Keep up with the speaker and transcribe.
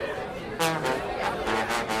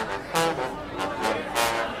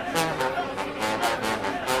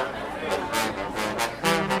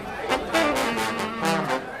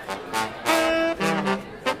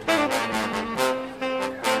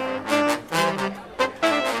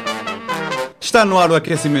Está no ar o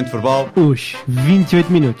aquecimento verbal. Os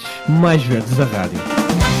 28 minutos mais verdes da rádio.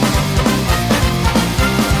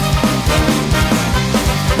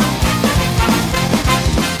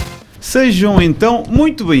 Sejam então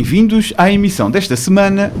muito bem-vindos à emissão desta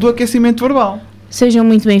semana do aquecimento verbal. Sejam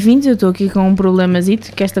muito bem-vindos, eu estou aqui com um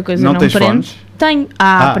problemazito, que esta coisa não tens prende. Fones? Tenho.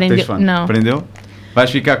 Prendeu. Tens fones. Não. Prendeu? Vais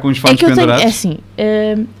ficar com os É fones que eu tenho, pendurados? é assim,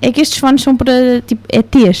 é que estes fones são para, tipo,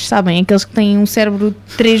 ETs, sabem? Aqueles que têm um cérebro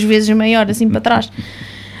 3 vezes maior, assim para trás.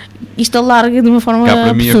 Isto alarga de uma forma Cá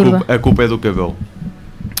para mim absurda. a culpa é do cabelo.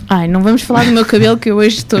 Ai, não vamos falar do meu cabelo, que eu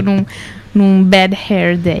hoje estou num bad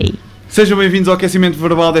hair day. Sejam bem-vindos ao aquecimento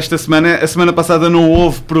verbal desta semana. A semana passada não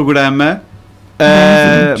houve programa.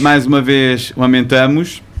 Mais uma vez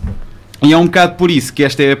lamentamos. E é um bocado por isso que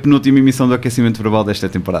esta é a penúltima emissão do aquecimento verbal desta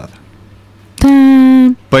temporada.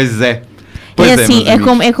 Tã. Pois é. É assim, meus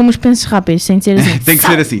amigos. é como os pensos rápidos, sem ser assim. Tem que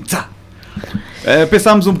ser assim. Tchá.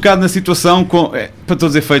 Pensámos um bocado na situação, para todos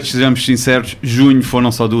os efeitos, sejamos sinceros, junho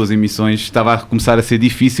foram só 2 emissões, estava a começar a ser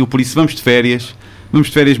difícil, por isso vamos de férias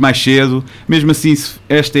mais cedo, mesmo assim se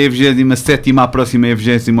esta é a 27ª, a próxima é a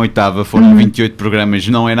 28ª, foram 28 programas,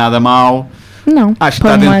 não é nada mau. Não, Acho que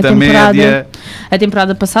está dentro da média. A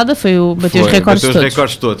temporada passada bateu os recordes todos. Bateu os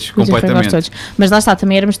recordes todos, completamente. Mas lá está,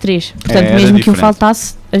 também éramos 3. Portanto, Era mesmo que um diferente.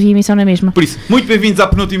 faltasse, havia emissão na mesma. Por isso, muito bem-vindos à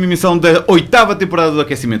penúltima emissão da 8ª temporada do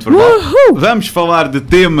aquecimento verbal. Vamos falar de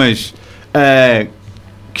temas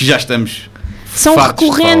que já estamos São fartos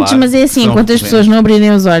de recorrentes, falar. mas é assim, São enquanto as recorrentes. pessoas não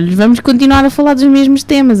abrirem os olhos, vamos continuar a falar dos mesmos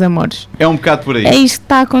temas, amores. É um bocado por aí. É isto que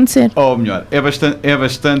está a acontecer. Ou melhor, é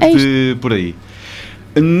bastante É por aí.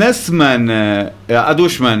 Na semana, há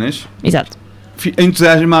 2 semanas, Exato.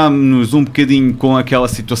 entusiasmámos-nos um bocadinho com aquela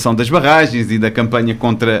situação das barragens e da campanha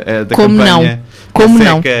contra da Como campanha não? Como a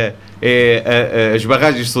não? seca. As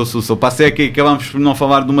barragens sou para a seca, e acabámos por não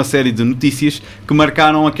falar de uma série de notícias que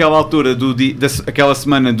marcaram aquela altura, aquela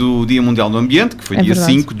semana do Dia Mundial do Ambiente, que foi dia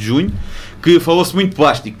verdade. 5 de junho, que falou-se muito de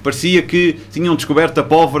plástico. Parecia que tinham descoberto a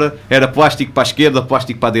pólvora, era plástico para a esquerda,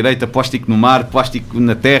 plástico para a direita, plástico no mar, plástico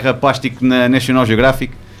na terra, plástico na National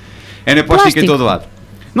Geographic. Era plástico em todo lado.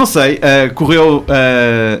 Não sei, correu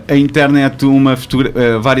a internet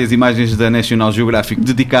várias imagens da National Geographic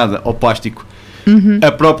dedicada ao plástico.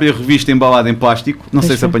 A própria revista embalada em plástico. Não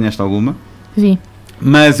sei se apanhaste alguma. Vi.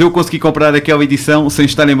 Mas eu consegui comprar aquela edição sem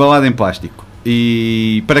estar embalada em plástico.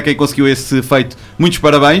 E para quem conseguiu esse feito, muitos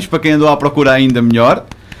parabéns. Para quem andou à procura, ainda melhor.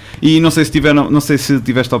 E não sei se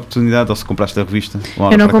tiveste a oportunidade ou se compraste a revista.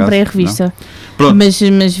 Eu não comprei a revista,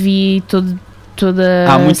 mas vi toda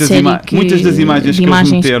há a série muitas das imagens que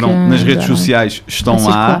eles meteram nas redes andaram sociais estão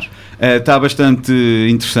lá. Está bastante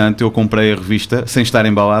interessante. Eu comprei a revista sem estar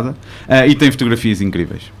embalada e tem fotografias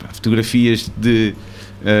incríveis. Fotografias de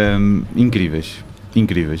incríveis.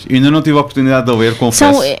 Eu ainda não tive a oportunidade de a ler,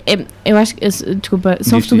 confesso. Eu acho que, desculpa,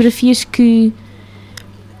 são Diz. fotografias que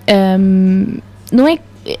não é,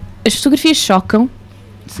 as fotografias chocam.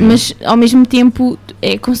 Sim. Mas ao mesmo tempo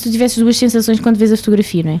é como se tu tivesses 2 sensações quando vês a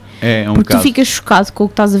fotografia, não é? É um Porque bocado. tu ficas chocado com o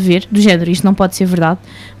que estás a ver, do género, isto não pode ser verdade,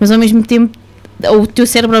 mas ao mesmo tempo o teu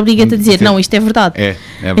cérebro obriga-te a dizer, Sim. não, isto é verdade. É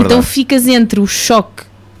verdade. Então ficas entre o choque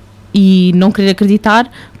e não querer acreditar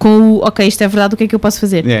com o, ok, isto é verdade, o que é que eu posso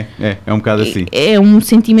fazer? É um bocado assim. É um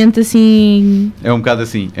sentimento assim, É um bocado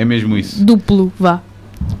assim. É mesmo isso. duplo, vá.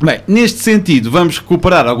 Bem, neste sentido, vamos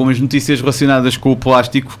recuperar algumas notícias relacionadas com o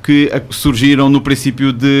plástico que surgiram no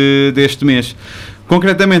princípio deste mês.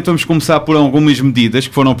 Concretamente, vamos começar por algumas medidas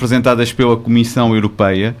que foram apresentadas pela Comissão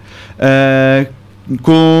Europeia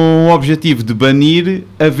com o objetivo de banir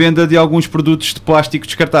a venda de alguns produtos de plástico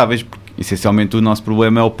descartáveis, porque essencialmente o nosso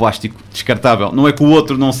problema é o plástico descartável. Não é que o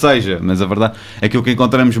outro não seja, mas a verdade é aquilo que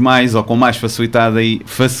encontramos mais ou com mais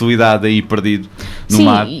facilidade aí perdido no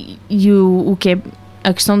mar. Sim, e o que é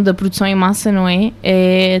a questão da produção em massa, não é?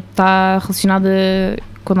 Está relacionada,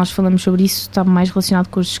 quando nós falamos sobre isso, está mais relacionado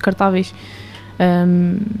com os descartáveis.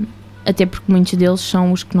 Até porque muitos deles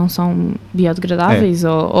são os que não são biodegradáveis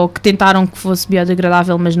ou que tentaram que fosse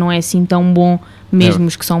biodegradável, mas não é assim tão bom, mesmo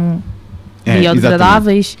os que são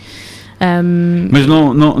biodegradáveis. Mas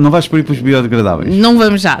não vais por aí para os biodegradáveis. Não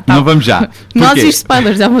vamos já, tá? Não vamos já. Nós e os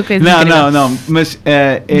spoilers é uma coisa incrível. Não, mas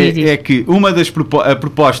é que a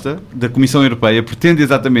proposta da Comissão Europeia pretende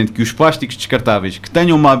exatamente que os plásticos descartáveis que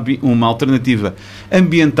tenham uma alternativa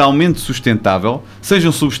ambientalmente sustentável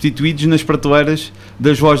sejam substituídos nas prateleiras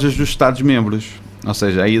das lojas dos Estados-membros. Ou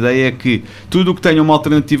seja, a ideia é que tudo o que tenha uma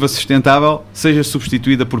alternativa sustentável seja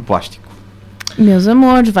substituída por plástico. Meus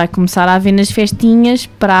amores, vai começar a haver nas festinhas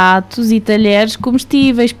pratos e talheres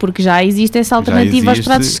comestíveis, porque já existe essa alternativa aos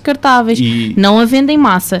pratos descartáveis. Não a vendem em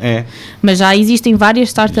massa, mas já existem várias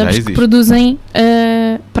startups que produzem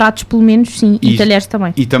pratos, pelo menos, sim, e talheres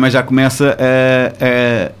também. E também já começa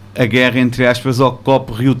a guerra, entre aspas, ao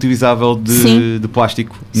copo reutilizável de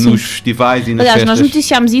plástico nos festivais e nas festas. Aliás, nós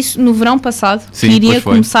noticiámos isso no verão passado, que iria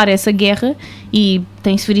começar essa guerra, e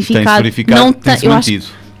tem-se verificado. Tem-se mantido.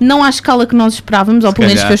 Não à escala que nós esperávamos, ou pelo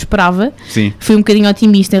menos que eu esperava. Sim. Fui um bocadinho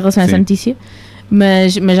otimista em relação a essa notícia,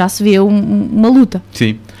 mas já se vê uma luta.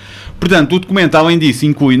 Sim. Portanto, o documento, além disso,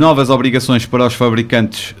 inclui novas obrigações para os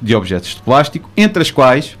fabricantes de objetos de plástico, entre as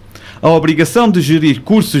quais a obrigação de gerir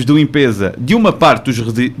cursos de limpeza de uma parte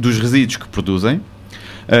dos resíduos que produzem,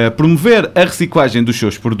 promover a reciclagem dos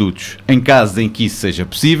seus produtos em casos em que isso seja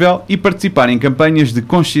possível e participar em campanhas de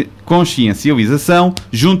consciencialização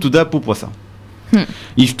junto da população.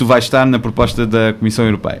 Isto vai estar na proposta da Comissão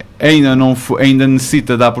Europeia. Ainda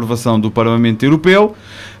necessita da aprovação do Parlamento Europeu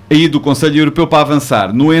e do Conselho Europeu para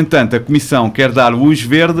avançar. No entanto, a Comissão quer dar luz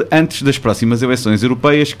verde antes das próximas eleições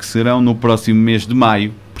europeias, que serão no próximo mês de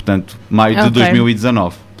maio, portanto, maio de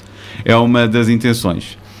 2019. É uma das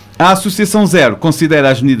intenções. A Associação Zero considera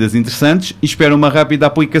as medidas interessantes e espera uma rápida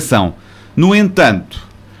aplicação. No entanto,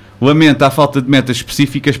 lamenta a falta de metas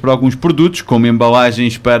específicas para alguns produtos, como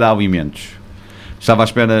embalagens para alimentos. Estava à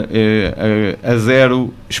espera, a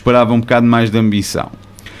Zero esperava um bocado mais de ambição.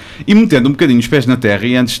 E metendo um bocadinho os pés na terra,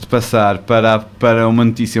 e antes de passar para uma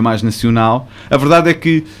notícia mais nacional, a verdade é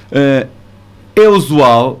que é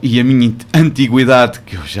usual, e a minha antiguidade,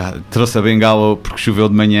 que eu já trouxe a bengala porque choveu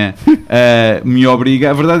de manhã, me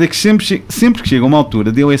obriga, a verdade é que sempre que chega uma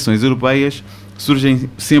altura de eleições europeias, surgem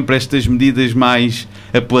sempre estas medidas mais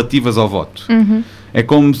apelativas ao voto. É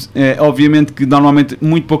como, obviamente que normalmente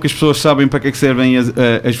muito poucas pessoas sabem para que é que servem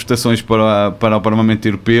as votações para o Parlamento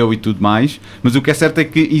Europeu e tudo mais, mas o que é certo é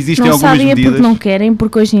que existem não algumas medidas... Não sabem porque não querem,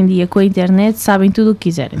 porque hoje em dia com a internet sabem tudo o que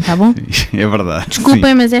quiserem, tá bom? É verdade.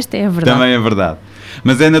 Desculpem, mas esta é a verdade. Também é verdade.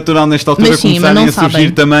 Mas é natural nesta altura começarem a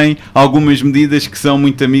surgir também algumas medidas que são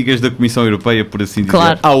muito amigas da Comissão Europeia, por assim dizer.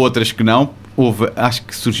 Claro. Há outras que não. Acho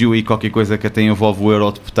que surgiu aí qualquer coisa que até envolve o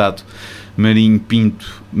eurodeputado Marinho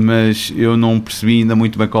Pinto, mas eu não percebi ainda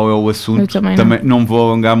muito bem qual é o assunto. Eu também não me vou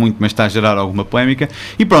alongar muito, mas está a gerar alguma polémica.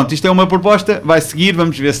 E pronto, isto é uma proposta, vai seguir,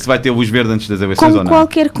 vamos ver se vai ter luz verde antes das eleições ou não.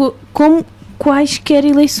 Como quaisquer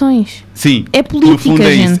eleições. Sim, é política, no fundo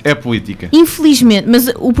é gente. Isso, é política. Infelizmente, mas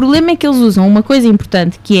o problema é que eles usam uma coisa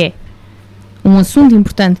importante, que é um assunto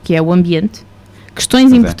importante, que é o ambiente,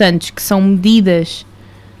 questões importantes, que são medidas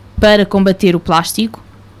para combater o plástico,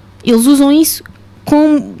 eles usam isso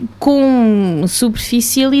com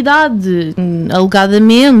superficialidade,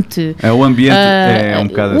 alegadamente. O ambiente é um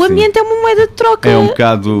bocado o ambiente é uma moeda de troca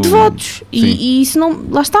de votos. Sim. E isso não,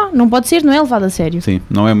 lá está, não pode ser, não é levado a sério. Sim,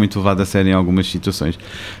 não é muito levado a sério em algumas situações.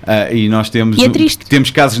 E nós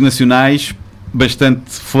temos casos nacionais bastante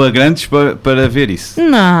flagrantes para ver isso.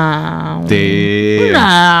 Não.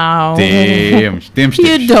 Temos.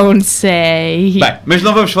 You don't say. Bem, mas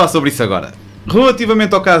não vamos falar sobre isso agora.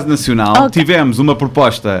 Relativamente ao caso nacional, tivemos uma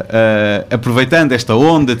proposta, aproveitando esta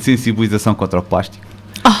onda de sensibilização contra o plástico.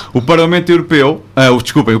 O Parlamento Europeu,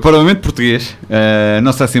 o Parlamento Português, a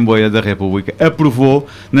nossa Assembleia da República, aprovou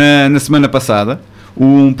na semana passada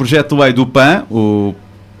um projeto de lei do PAN, o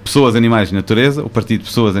Pessoas, Animais e Natureza, o Partido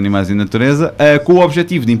Pessoas, Animais e Natureza, com o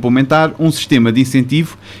objetivo de implementar um sistema de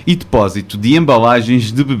incentivo e depósito de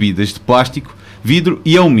embalagens de bebidas de plástico, vidro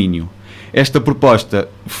e alumínio. Esta proposta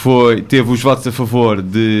teve os votos a favor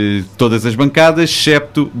de todas as bancadas,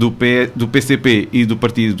 excepto do PCP e do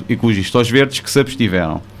Partido Ecologista aos Verdes, que se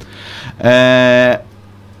abstiveram.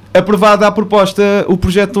 Aprovada a proposta, o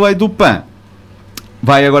projeto de lei do PAN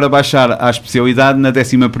vai agora baixar à especialidade na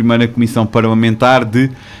 11ª Comissão Parlamentar de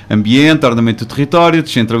Ambiente, Ordenamento do Território,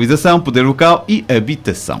 Descentralização, Poder Local e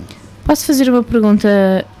Habitação. Posso fazer uma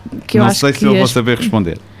pergunta que eu acho que... Não sei se eu vou saber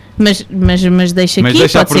responder. Mas deixa aqui, pode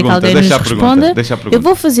ser que alguém nos responda. Eu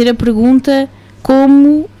vou fazer a pergunta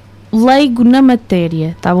como leigo na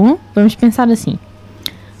matéria, tá bom? Vamos pensar assim.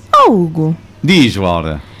 Hugo. Diz,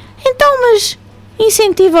 Laura. Então, mas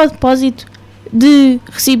incentivo ao depósito de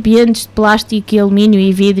recipientes de plástico e alumínio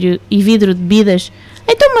e vidro de bebidas.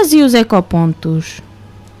 Então, mas e os ecopontos?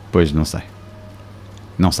 Pois, não sei.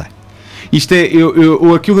 Isto é,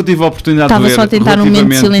 aquilo que eu tive a oportunidade de ver... Estava só a tentar um momento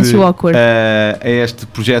de silêncio awkward. A este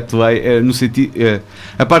projeto de lei, no sentido...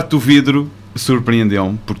 a parte do vidro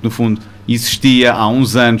surpreendeu-me, porque no fundo existia há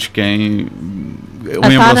uns anos quem...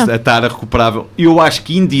 Lembram-se, a tara recuperável. Eu acho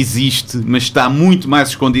que ainda existe, mas está muito mais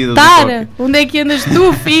escondida. Tara, onde é que andas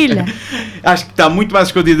tu, filha? Acho que está muito mais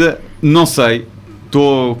escondida, não sei.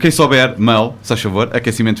 Quem souber, mail, se faz favor,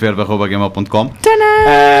 aquecimentoverbo@gmail.com.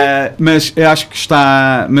 Mas acho que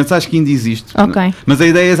está. Mas acho que ainda existe. Ok. Mas a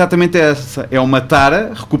ideia é exatamente essa: é uma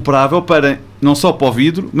tara recuperável para não só para o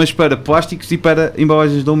vidro, mas para plásticos e para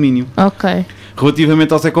embalagens de alumínio. Ok.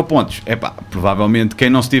 Relativamente aos ecopontos, provavelmente quem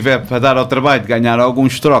não se tiver para dar ao trabalho de ganhar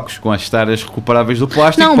alguns trocos com as taras recuperáveis do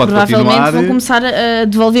plástico, Não, pode provavelmente continuar. vão começar a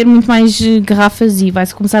devolver muito mais garrafas e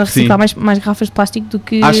vai-se começar a reciclar mais garrafas de plástico do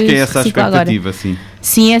que acho que é essa a recicla expectativa, agora. sim.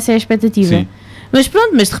 Sim, essa é a expectativa. Sim. Mas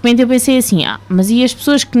pronto, mas de repente eu pensei assim, mas e as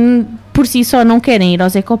pessoas que por si só não querem ir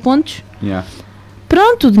aos ecopontos? Yeah.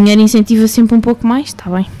 Pronto, o dinheiro incentiva sempre um pouco mais, está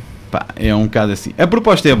bem. É um bocado assim. A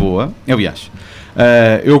proposta é boa, aliás.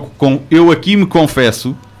 Eu aqui me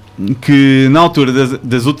confesso que na altura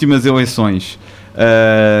das últimas eleições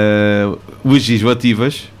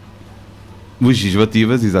legislativas,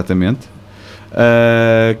 exatamente,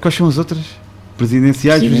 quais são as outras?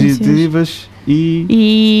 Presidenciais, legislativas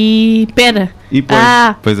e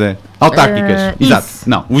pois é, autárquicas, exato, isso.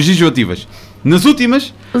 não, legislativas. Nas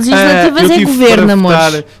últimas legislativas é governo,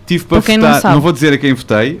 amores. Tive para votar, não vou dizer a quem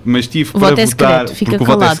votei, mas tive para votar, secreto, fica porque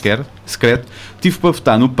calado. o voto é secreto, tive para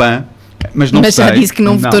votar no PAN, mas não mas votei. já disse que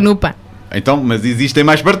não votou no PAN. Então, mas existem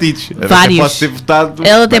mais partidos. Vários. Pode ser votado...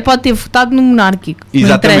 Ela até pode ter votado no monárquico.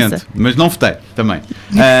 Exatamente, mas não votei também.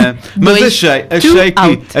 Mas achei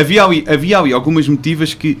que havia ali algumas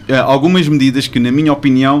medidas que, na minha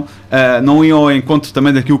opinião, não iam ao encontro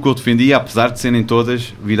também daquilo que eu defendia, apesar de serem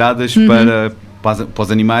todas viradas para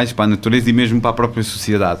os animais, para a natureza e mesmo para a própria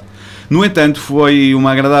sociedade. No entanto, foi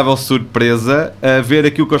uma agradável surpresa ver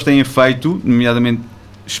aquilo que eles têm feito, nomeadamente,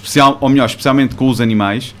 especialmente com os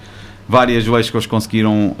animais. Várias leis que eles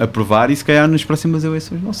conseguiram aprovar e se calhar nas próximas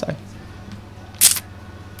eleições, não sei.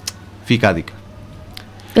 Fica a dica.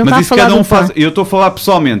 Mas isso cada um faz, eu estou a falar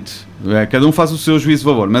pessoalmente, cada um faz o seu juízo de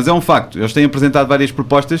valor, mas é um facto, eles têm apresentado várias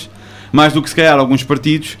propostas, mais do que se calhar alguns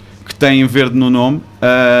partidos que têm verde no nome,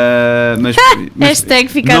 mas hashtag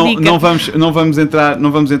fica a dica. Não vamos entrar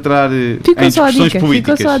em discussões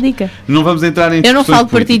políticas. Ficou só a dica. Não vamos entrar em discussões políticas. Eu não falo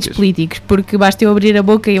de partidos políticos, porque basta eu abrir a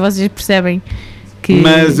boca e vocês percebem que...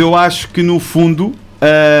 Mas eu acho que no fundo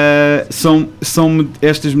são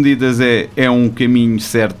estas medidas é um caminho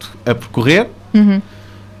certo a percorrer.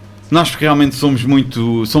 Nós realmente somos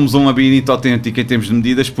um labirinto autêntico em termos de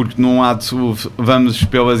medidas, porque num lado vamos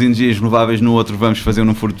pelas energias renováveis, no outro vamos fazer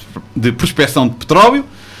um furo de prospecção de petróleo,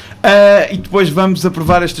 e depois vamos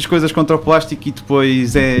aprovar estas coisas contra o plástico e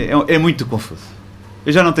depois é muito confuso.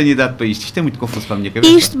 Eu já não tenho idade para isto é muito confuso para a minha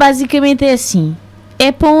cabeça. Isto basicamente é assim, é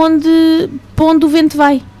para onde o vento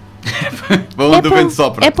vai. Para onde o vento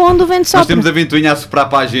sopra. É para onde o vento sopra. Nós temos a ventoinha a soprar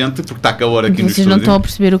para a gente, porque está calor aqui no estúdio. Vocês não estão a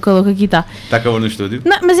perceber o calor que aqui está. Está calor no estúdio?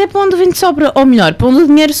 Não, mas é para onde o vento sopra, ou melhor, para onde o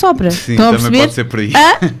dinheiro sopra. Sim, estão a também perceber? pode ser por aí.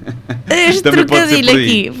 Este trocadilho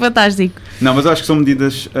aqui, fantástico. Não, mas eu acho que são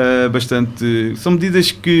medidas bastante... São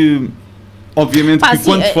medidas que... Obviamente que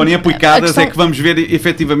quando forem aplicadas é que vamos ver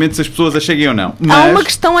efetivamente se as pessoas a cheguem ou não. Mas... Há uma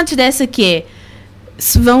questão antes dessa que é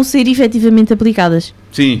se vão ser efetivamente aplicadas.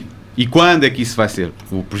 Sim. E quando é que isso vai ser?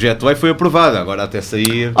 O projeto de lei foi aprovado, agora até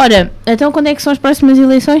sair... Ora, então quando é que são as próximas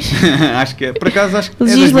eleições? Acho que é, por acaso acho que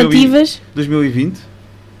legislativas. 2020?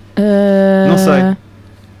 Não sei.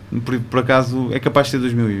 Por acaso é capaz de ser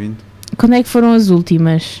 2020. Quando é que foram as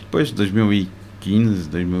últimas? Pois, 2015,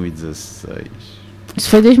 2016... Se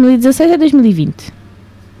foi 2016 é 2020.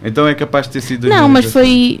 Então é capaz de ter sido 2016. Não, mas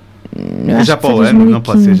foi... já para o ano? Não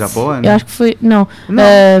pode ser já para o ano? Eu acho que foi... Não,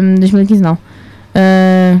 2015 não.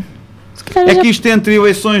 É que isto entre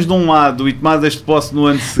eleições de um lado e tomadas de posse no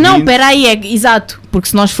ano seguinte... Não, espera aí, exato. Porque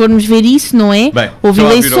se nós formos ver isso, não é? Bem, houve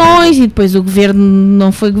eleições e depois o governo não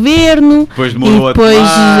foi governo. Depois demorou e depois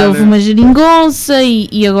houve uma geringonça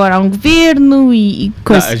e agora há um governo e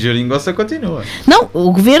coisa. Não, a geringonça continua. Não, o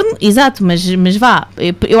governo, exato, mas vá.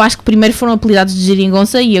 Eu acho que primeiro foram apelidados de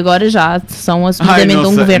geringonça e agora já são assumidamente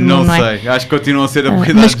um governo, não é? Não sei, acho que continuam a ser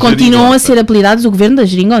apelidados mas continuam a ser apelidados o governo da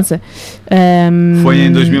geringonça. Foi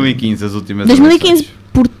em 2015 as últimas 2015, eleições.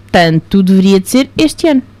 Portanto, deveria de ser este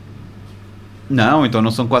ano. Não, então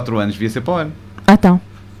não são 4 anos, devia ser para o ano. Ah, então.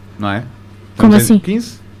 Não é? Como assim?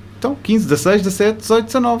 15? Então, 15, 16, 17, 18,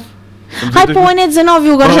 19. Para o ano é 19,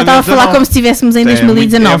 eu agora já estava a falar como se estivéssemos em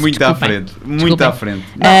 2019. É muito à frente, muito à frente.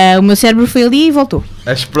 O meu cérebro foi ali e voltou.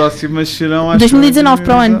 As próximas serão... 2019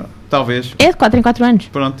 para o ano. Talvez. É de 4 em 4 anos.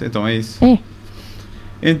 Pronto, então é isso. É.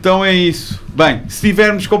 Então é isso. Bem, se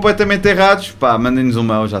estivermos completamente errados, pá, mandem-nos um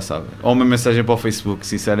mail, já sabem. Ou uma mensagem para o Facebook,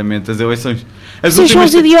 sinceramente. As eleições... Vocês são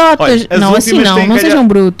os idiotas. Olha, não, assim não sejam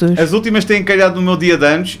brutos. As últimas têm calhado no meu dia de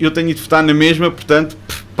anos e eu tenho de votar na mesma, portanto,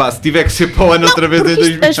 pá, se tiver que ser para o ano outra vez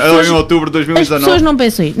em outubro de 2019... As pessoas não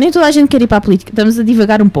pensam aí. Nem toda a gente quer ir para a política. Estamos a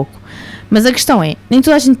divagar um pouco. Mas a questão é, nem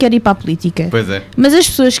toda a gente quer ir para a política. Pois é. Mas as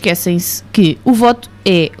pessoas esquecem-se que o voto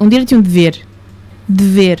é um direito e um dever.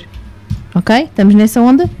 Dever. Ok? Estamos nessa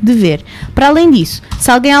onda? Dever. Para além disso, se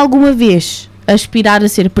alguém alguma vez aspirar a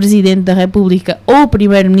ser Presidente da República ou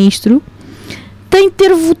Primeiro-Ministro, tem de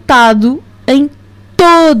ter votado em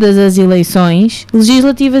todas as eleições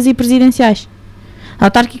legislativas e presidenciais.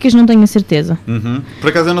 Autárquicas não tenho a certeza. Por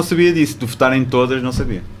acaso eu não sabia disso, de votar em todas não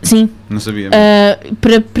sabia. Sim. Não sabia mesmo.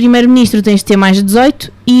 Para Primeiro-Ministro tens de ter mais de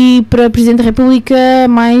 18 e para Presidente da República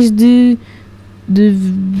mais de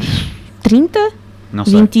 30? Não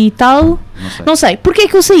sei. 20 e tal? Não sei. Porquê é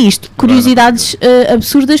que eu sei isto? Curiosidades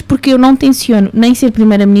absurdas, porque eu não tenciono nem ser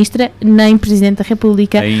Primeira-Ministra, nem Presidente da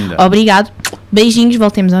República. Ainda. Obrigado. Beijinhos,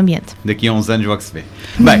 voltemos ao ambiente. Daqui a uns anos logo se vê.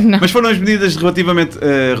 Bem, mas foram as medidas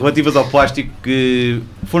relativas ao plástico que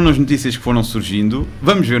foram as notícias que foram surgindo.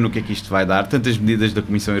 Vamos ver no que é que isto vai dar. Tantas medidas da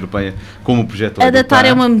Comissão Europeia como o projeto de lei. Adaptar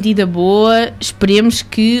é uma medida boa, esperemos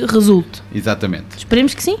que resulte. Exatamente.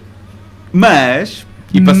 Esperemos que sim. Mas,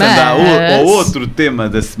 e passando ao outro tema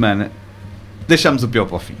da semana, deixamos o pior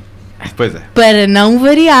para o fim. Pois é. Para não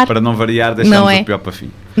variar. Para não variar, deixamos o pior para o fim.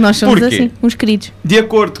 Nós somos assim, uns queridos. De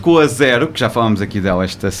acordo com a Zero, que já falámos aqui dela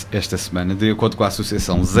esta semana, de acordo com a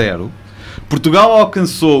Associação Zero, Portugal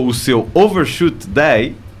alcançou o seu Overshoot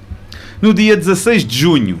Day no dia 16 de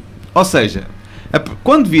junho. Ou seja,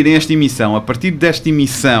 quando virem esta emissão, a partir desta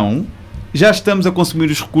emissão, já estamos a consumir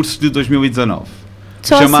os recursos de 2019.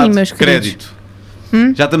 Só chamado assim, meus crédito.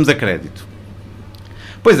 Já estamos a crédito.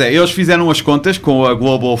 Pois é, eles fizeram as contas com a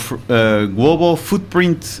Global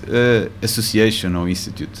Footprint Association ou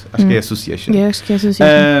Institute. Acho que é Association. Acho que é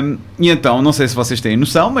Association. E então, não sei se vocês têm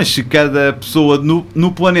noção, mas se cada pessoa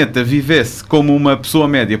no planeta vivesse como uma pessoa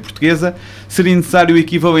média portuguesa, seria necessário o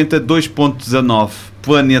equivalente a 2,19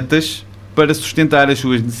 planetas para sustentar as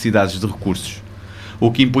suas necessidades de recursos.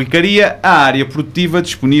 O que implicaria a área produtiva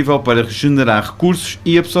disponível para regenerar recursos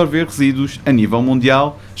e absorver resíduos a nível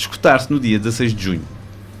mundial, esgotar-se no dia 16 de junho.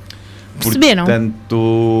 Perceberam?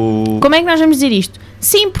 Portanto... Como é que nós vamos dizer isto?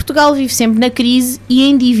 Sim, Portugal vive sempre na crise e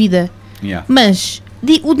em dívida. Mas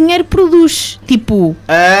o dinheiro produz. Tipo,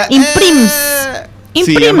 imprime-se.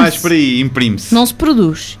 Sim, é mais por aí, imprime-se. Não se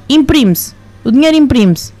produz, imprime-se. O dinheiro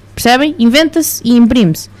imprime-se. Percebem? Inventa-se e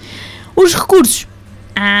imprime-se. Os recursos.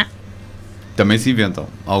 Também se inventam,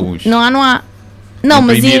 alguns. Não há.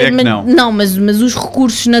 Não, mas os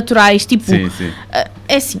recursos naturais, tipo. Sim.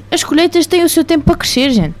 É assim, as colheitas têm o seu tempo para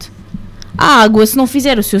crescer, gente. A água, se não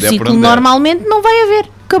fizer o seu ciclo normalmente, não vai haver.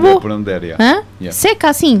 Acabou. Por onde der, Seca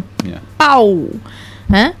assim. Pau.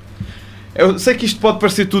 Eu sei que isto pode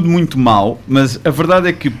parecer tudo muito mal, mas a verdade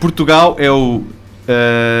é que Portugal é o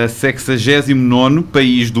 69º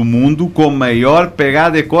país do mundo com maior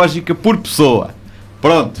pegada ecológica por pessoa.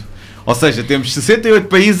 Pronto. Ou seja, temos 68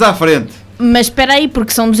 países à frente. Mas espera aí,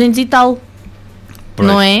 porque são 200 e tal. Pois,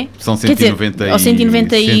 não é? São 190 ou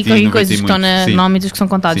 190 e qualquer coisa que estão normalmente que são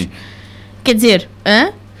contados. Sim. Quer dizer,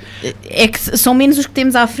 é que são menos os que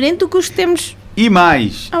temos à frente do que os que temos... E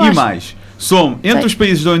mais. Entre os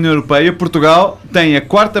países da União Europeia, Portugal tem a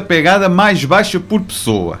 4ª pegada mais baixa por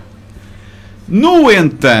pessoa. No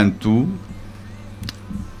entanto,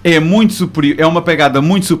 é uma pegada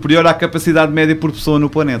muito superior à capacidade média por pessoa no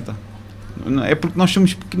planeta. É porque nós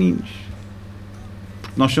somos pequeninos.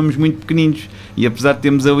 Porque nós somos muito pequeninos. E apesar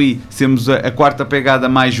de sermos a 4ª pegada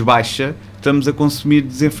mais baixa, estamos a consumir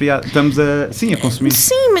desenfreado. Estamos a consumir.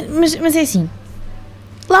 Sim, mas é assim.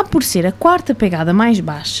 Lá por ser a 4ª pegada mais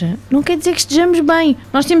baixa, não quer dizer que estejamos bem.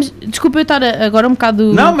 Nós temos... Desculpa eu estar agora um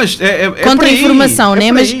bocado... Não, mas contra a informação,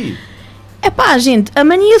 né? Mas... gente, a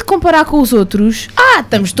mania de comparar com os outros...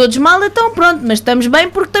 estamos todos mal, então pronto. Mas estamos bem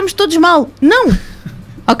porque estamos todos mal. Não!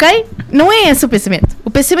 Ok? Não é esse o pensamento. O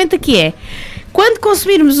pensamento aqui é... Quando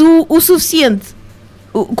consumirmos o suficiente...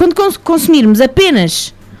 Quando consumirmos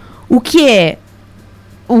apenas o que é...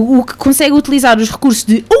 O que consegue utilizar os recursos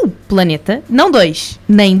de um planeta, não 2,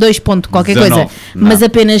 nem 2 ponto qualquer 19, coisa, mas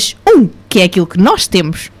apenas que é aquilo que nós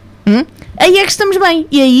temos, aí é que estamos bem.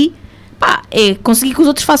 E aí, é conseguir que os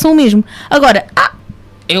outros façam o mesmo. Agora,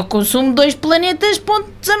 eu consumo 2 planetas, ponto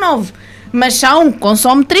 19, mas se há um que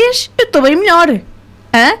consome 3, eu estou bem melhor.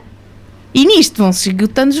 E nisto vão-se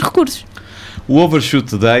esgotando os recursos. O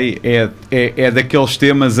Overshoot Day é daqueles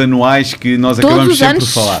temas anuais que nós todos acabamos sempre por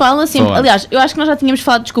falar. Todos os anos falam sempre. Aliás, eu acho que nós já tínhamos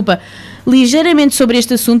falado, desculpa, ligeiramente sobre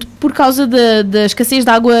este assunto por causa da escassez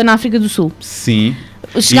de água na África do Sul. Sim.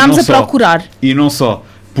 Chegámos a procurar. E não só.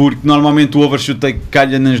 Porque normalmente o overshoot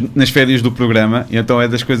calha nas férias do programa, e então é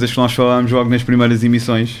das coisas que nós falámos logo nas primeiras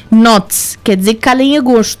emissões. Note-se, quer dizer que calha em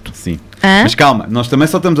agosto. Sim. Hã? Mas calma, nós também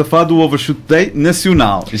só estamos a falar do Overshoot Day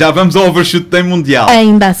nacional. Já vamos ao Overshoot Day mundial.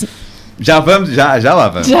 Ainda assim. Já vamos, já lá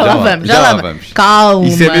vamos. Já lá vamos. Calma.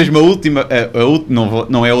 Isso é mesmo a última,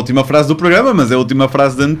 não é a última frase do programa, mas é a última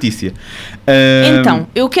frase da notícia. Então,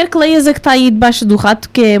 eu quero que leias a que está aí debaixo do rato,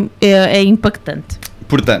 que é impactante.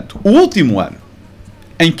 Portanto, o último ano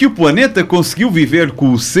em que o planeta conseguiu viver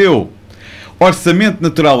com o seu orçamento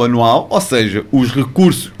natural anual, ou seja,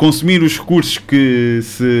 consumir os recursos que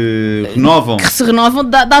se renovam. Que se renovam,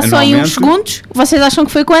 dá só aí uns segundos. Vocês acham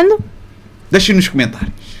que foi quando? Deixem nos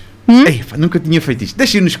comentários. Eifa, nunca tinha feito isto.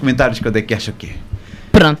 Deixem nos comentários quando é que acham que é.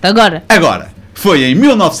 Pronto, agora. Agora, foi em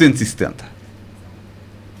 1970.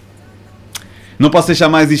 Não posso deixar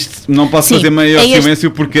mais isto, não posso fazer maior silêncio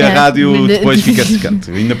porque a rádio depois fica secante.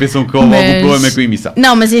 Ainda pensam que houve algum problema com a emissão.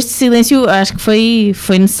 Não, mas este silêncio acho que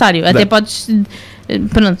foi necessário. Até podes,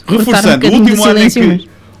 pronto, reforçando,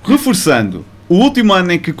 reforçando, o último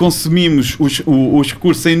ano em que consumimos os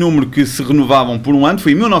recursos em número que se renovavam por um ano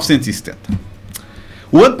foi em 1970.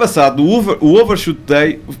 O ano passado, o Overshoot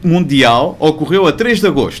Day mundial ocorreu a 3 de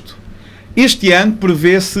agosto. Este ano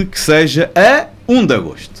prevê-se que seja a 1 de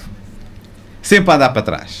agosto. Sempre a andar para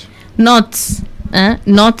trás.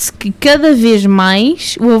 Note-se que cada vez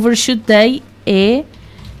mais o Overshoot Day é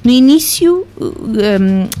no início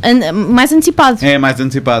mais antecipado. É mais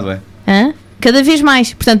antecipado, é. Cada vez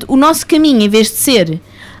mais. Portanto, o nosso caminho, em vez de ser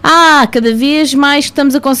cada vez mais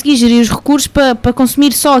estamos a conseguir gerir os recursos para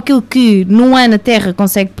consumir só aquilo que num ano a Terra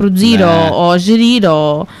consegue produzir ou gerir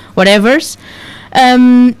ou whatever.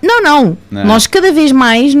 Não. Nós cada vez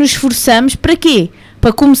mais nos esforçamos para quê?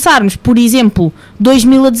 Para começarmos, por exemplo,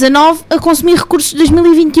 2019 a consumir recursos de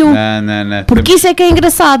 2021. Não. Porque isso é que é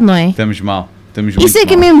engraçado, não é? Estamos mal. Isso é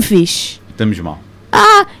que é mesmo fixe. Estamos mal.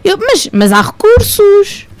 Mas há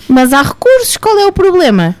recursos. Qual é o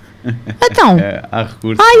problema? Então, há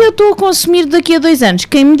recursos. eu estou a consumir daqui a 2 anos.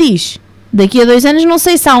 Quem me diz? Daqui a 2 anos não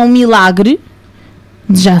sei se há um milagre.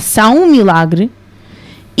 Já se há um milagre.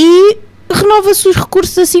 E renova-se os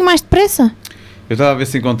recursos assim mais depressa. Eu estava a ver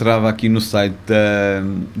se encontrava aqui no site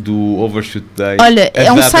do Overshoot Day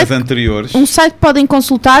as datas anteriores. Um site que podem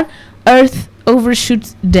consultar, Earth Overshoot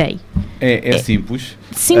Day. É simples.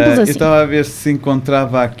 Simples assim. Eu estava a ver se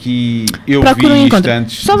encontrava aqui. Procura vi isto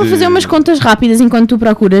antes. Só para fazer umas contas rápidas enquanto tu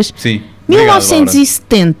procuras. Sim.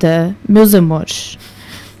 1970, meus amores.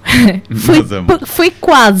 Foi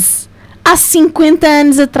quase há 50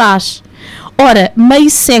 anos atrás. Ora, meio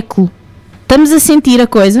século. Estamos a sentir a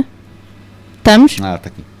coisa? Estamos? Está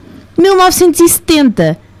aqui.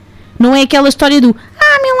 1970. Não é aquela história do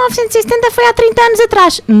 1970 foi há 30 anos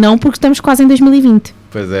atrás. Não, porque estamos quase em 2020.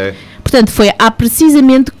 Pois é. Portanto, foi há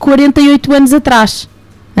precisamente 48 anos atrás.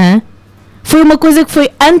 Foi uma coisa que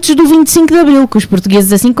foi antes do 25 de Abril, que os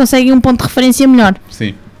portugueses assim conseguem um ponto de referência melhor.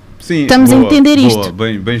 Sim. Estamos a entender isto.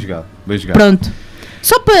 Bem jogado. Pronto.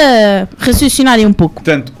 Só para raciocinarem um pouco.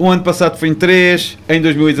 Portanto, o ano passado foi em 3, em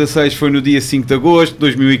 2016 foi no dia 5 de agosto,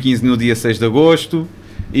 2015 no dia 6 de agosto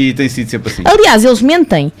e tem sido sempre assim. Aliás, eles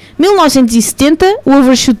mentem. 1970, o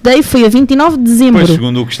Overshoot Day foi a 29 de dezembro. Pois,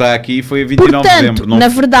 segundo o que está aqui, foi a 29 de dezembro. Na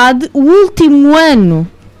verdade, o último ano...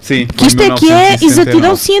 Sim, que isto é que é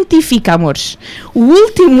exatidão científica, amores. O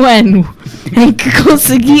último ano em que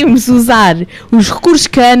conseguimos usar os recursos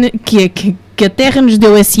que a Terra nos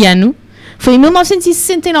deu esse ano foi em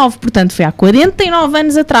 1969, portanto foi há 49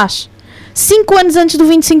 anos atrás. 5 anos antes do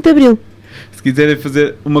 25 de Abril. Se quiserem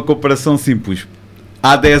fazer uma comparação simples,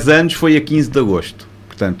 há 10 anos foi a 15 de agosto.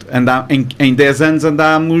 Portanto, em 10 anos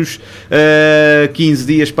andámos 15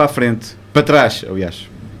 dias para a frente. Para trás, aliás.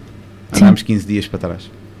 Andámos 15 dias para trás.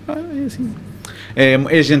 É assim.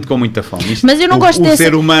 É gente com muita fome. Mas eu não gosto dessa...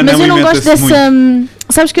 ser humano mas eu não gosto dessa... muito.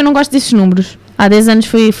 Sabes que eu não gosto desses números. Há 10 anos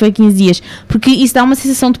foi 15 dias. Porque isso dá uma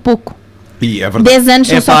sensação de pouco. E é verdade. 10 anos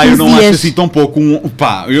são só 15 dias. Eu não acho assim tão pouco.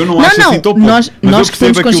 Eu não acho assim tão pouco. Nós que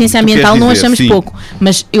temos consciência ambiental não achamos pouco.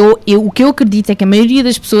 Mas o que eu acredito é que a maioria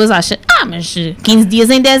das pessoas acha mas 15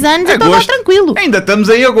 dias em 10 anos então está tranquilo. Ainda estamos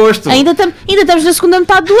em agosto. Ainda estamos na segunda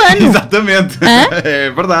metade do ano. Exatamente. É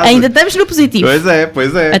verdade. Ainda estamos no positivo.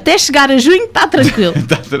 Pois é. Até chegar a junho está tranquilo.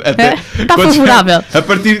 Está favorável. A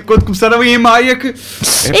partir de quando começar a vir em maio é que...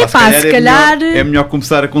 se calhar... É melhor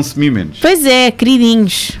começar a consumir menos. Pois é,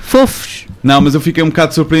 queridinhos, fofos. Não, mas eu fiquei um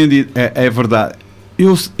bocado surpreendido. É verdade.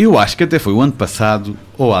 Eu acho que até foi o ano passado,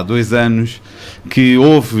 ou há 2 anos, que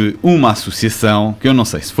houve uma associação, que eu não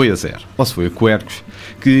sei se foi a Zero ou se foi a Quercus,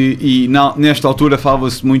 nesta altura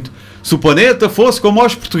falava-se muito, se o planeta fosse como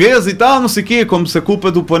os portugueses e tal, não sei o quê, como se a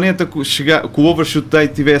culpa do planeta que o Overshoot Day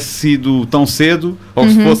tivesse sido tão cedo, ou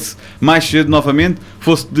que se fosse mais cedo novamente,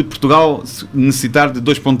 fosse de Portugal necessitar de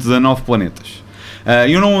 2.19 planetas.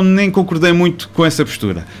 Eu nem concordei muito com essa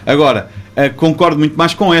postura. Agora, concordo muito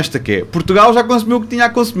mais com esta, que é, Portugal já consumiu o que tinha a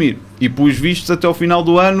consumir, e pelos vistos até ao final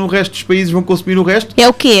do ano o resto dos países vão consumir o resto. É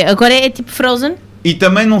o quê? Agora é tipo Frozen? E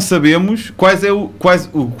também não sabemos quais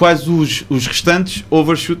os restantes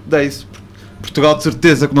Overshoot Days. Portugal de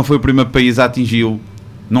certeza que não foi o primeiro país a atingi-lo.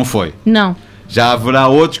 Não foi. Não. Já haverá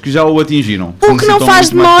outros que já o atingiram. O que não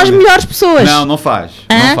faz de nós melhores pessoas. Não faz.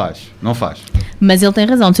 Não faz. Mas ele tem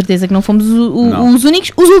razão, de certeza que não fomos os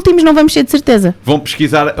únicos. Os últimos não vamos ser de certeza. Vão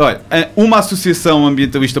pesquisar. Olha, uma associação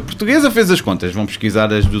ambientalista portuguesa fez as contas. Vão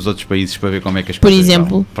pesquisar as dos outros países para ver como é que as coisas Por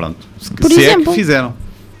exemplo. Pronto. Se é que fizeram.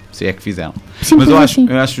 Se é que fizeram. Simples. Mas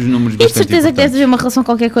eu acho os números bastante importantes. E de certeza que deve haver uma relação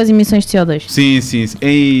qualquer com as emissões de CO2. Sim.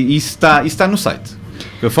 E isso está no site.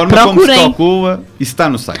 A forma como se calcula, isso está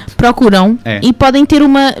no site. Procuram e podem ter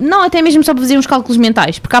uma... Não, até mesmo só para fazer uns cálculos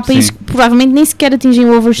mentais. Porque há países que provavelmente nem sequer atingem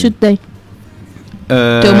o Overshoot Day.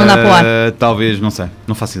 Estou a mandar para o ar. Talvez, não sei.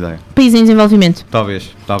 Não faço ideia. Países em desenvolvimento. Talvez.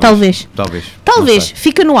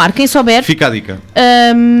 Fica no ar. Quem souber... Fica a dica.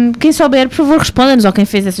 Quem souber, por favor, responda-nos. Ou quem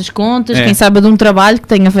fez essas contas. Quem saiba de um trabalho que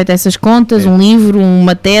tenha feito essas contas. Um livro,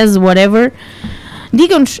 uma tese, whatever.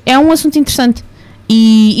 Digam-nos. É um assunto interessante.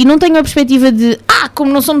 E não tenho a perspectiva de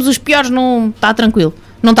como não somos os piores, não está tranquilo.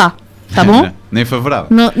 Não está. Está bom? Nem favorável.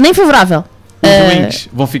 Nem favorável. Os links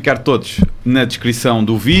vão ficar todos na descrição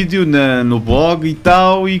do vídeo, no blog e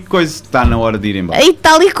tal, e coisa, está na hora de ir embora. E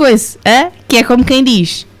tal e coisa, que é como quem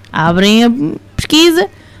diz, abrem a pesquisa,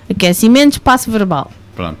 aquecimento, espaço verbal.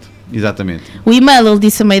 Pronto, exatamente. O e-mail ele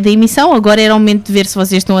disse a meio da emissão, agora era o momento de ver se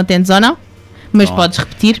vocês estão atentos ou não, mas podes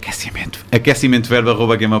repetir.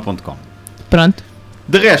 aquecimentoverba@gmail.com. Pronto.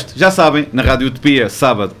 De resto, já sabem, na Rádio Utopia,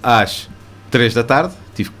 sábado às 3 da tarde,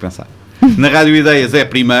 tive que pensar. Na Rádio Ideias é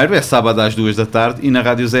primeiro, é sábado às 2 da tarde, e na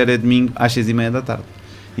Rádio Zero é domingo às 6:30 da tarde.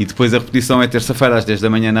 E depois a repetição é terça-feira às 10 da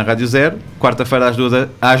manhã na Rádio Zero, quarta-feira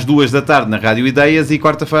às 2 da tarde na Rádio Ideias e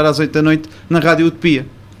quarta-feira às 8 da noite na Rádio Utopia.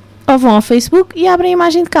 Ou vão ao Facebook e abrem a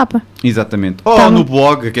imagem de capa. Exatamente. Ou no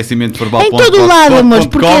blog, aquecimentoverbal.com. Em todo o lado, amores,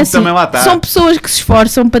 porque assim, também lá está. São pessoas que se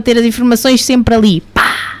esforçam para ter as informações sempre ali.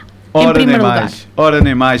 Em primeiro lugar. Ora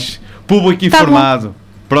nem mais. Público informado. Bom.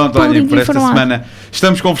 Pronto, olhem, por esta semana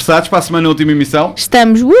estamos conversados. Para a semana, a última emissão.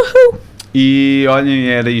 Estamos, uhul! E olhem,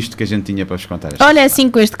 era isto que a gente tinha para vos contar. Olha, assim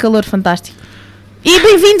com este calor fantástico. E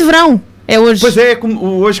bem-vindo verão! É hoje. Pois é,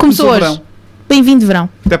 hoje começou o verão. Bem-vindo verão.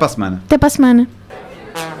 Até para a semana. Até para a semana.